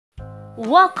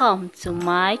Welcome to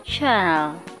my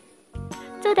channel.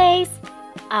 Today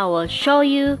I will show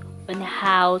you on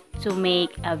how to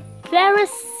make a very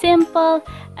simple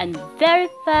and very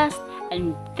fast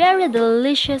and very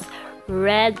delicious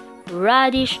red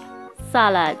radish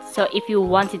salad. So if you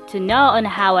wanted to know on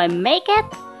how I make it,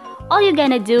 all you're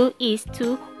gonna do is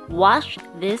to watch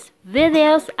these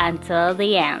videos until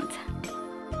the end.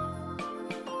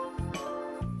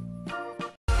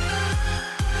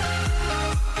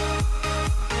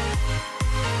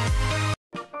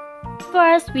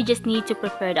 First, we just need to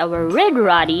prepare our red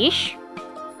radish,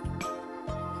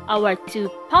 our 2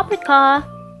 paprika,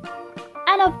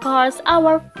 and of course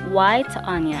our white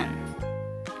onion.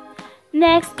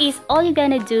 Next is all you're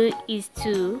gonna do is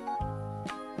to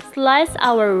slice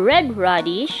our red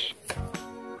radish,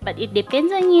 but it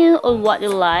depends on you on what you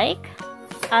like,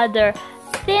 either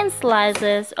thin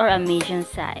slices or a medium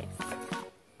size.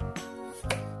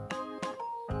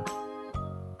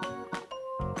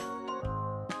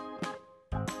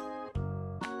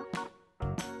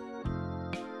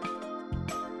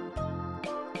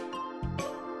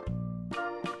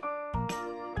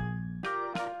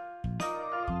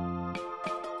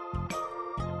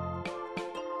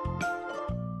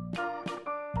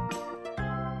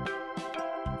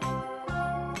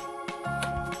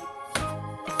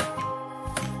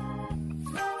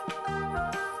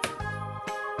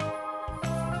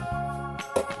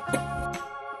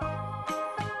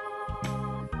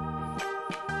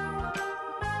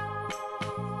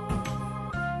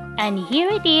 And here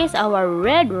it is, our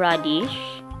red radish.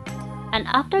 And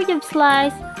after you've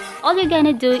sliced, all you're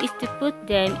gonna do is to put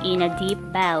them in a deep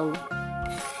bowl.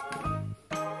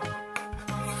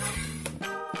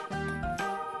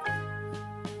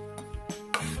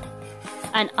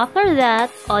 And after that,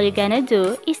 all you're gonna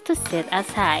do is to set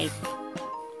aside.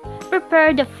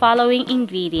 Prepare the following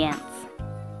ingredients.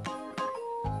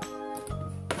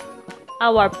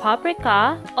 Our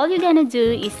paprika, all you're gonna do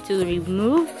is to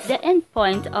remove the end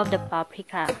point of the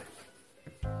paprika.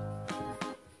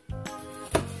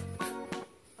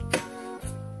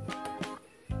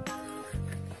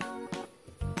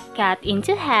 Cut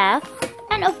into half,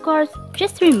 and of course,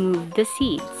 just remove the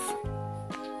seeds.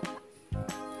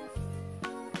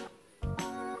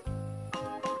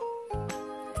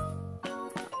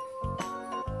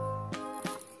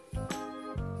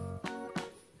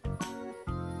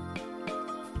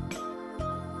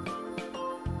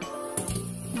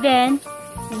 Then,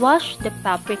 wash the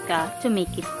paprika to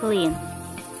make it clean.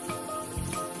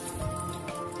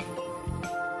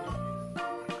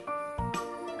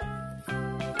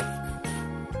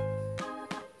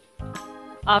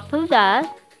 After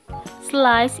that,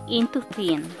 slice into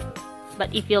thin.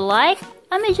 But if you like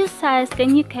a medium size,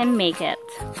 then you can make it.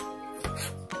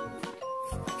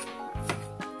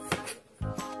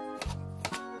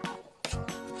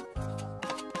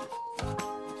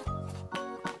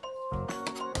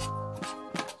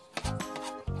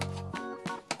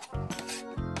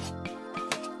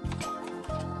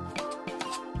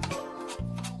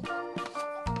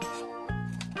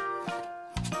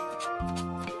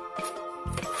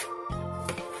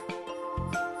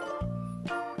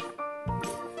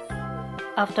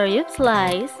 After you've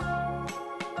sliced,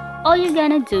 all you're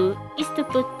gonna do is to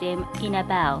put them in a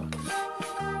bowl,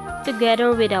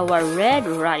 together with our red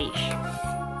radish.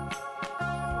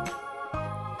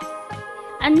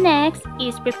 And next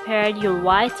is prepare your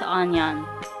white onion.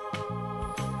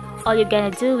 All you're gonna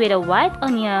do with a white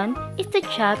onion is to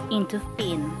chop into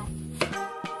thin.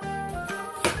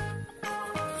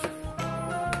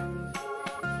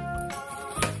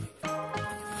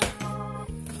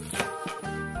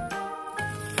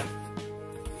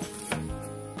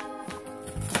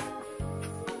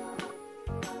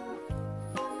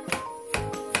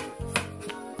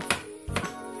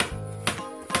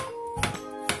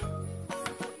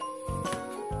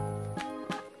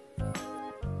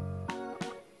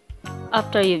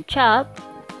 After you've chopped,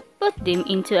 put them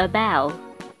into a bowl.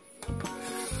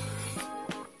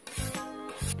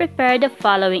 Prepare the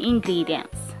following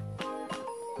ingredients.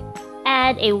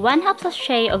 Add a 1/2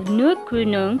 sachet of Knorr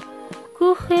Krönung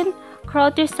Küchen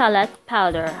Kräuter salad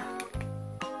powder.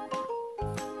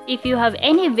 If you have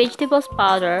any vegetables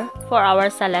powder for our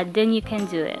salad, then you can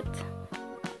do it.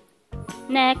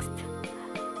 Next,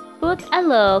 put a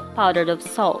little powder of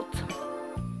salt.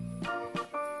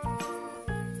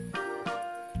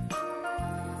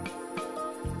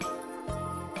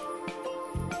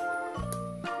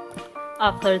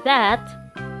 After that,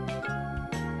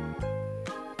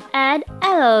 add a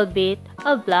little bit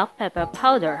of black pepper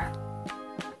powder.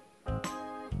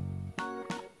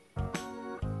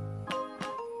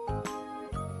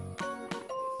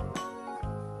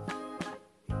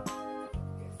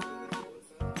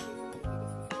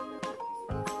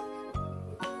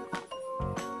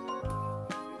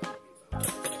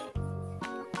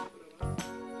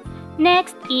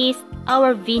 Next is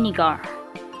our vinegar.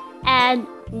 Add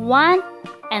 1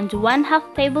 and 1/2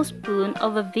 tablespoon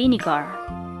of vinegar.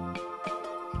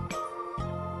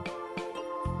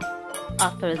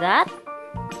 After that,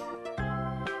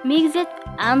 mix it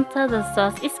until the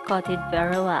sauce is coated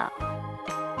very well.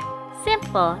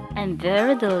 Simple and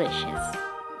very delicious.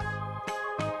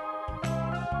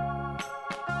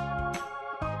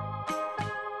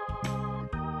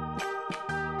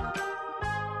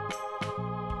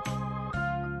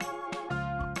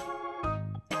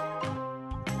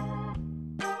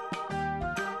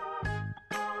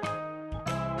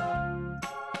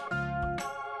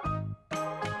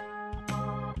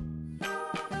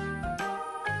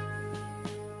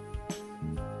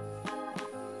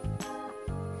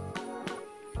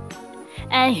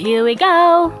 And here we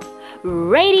go,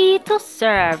 ready to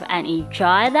serve and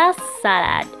enjoy the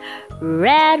salad.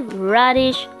 Red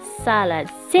Radish Salad,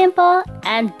 simple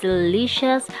and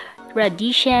delicious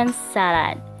tradition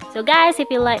salad. So guys, if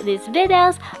you like these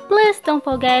videos, please don't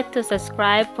forget to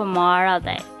subscribe for more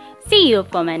updates. See you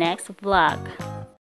for my next vlog.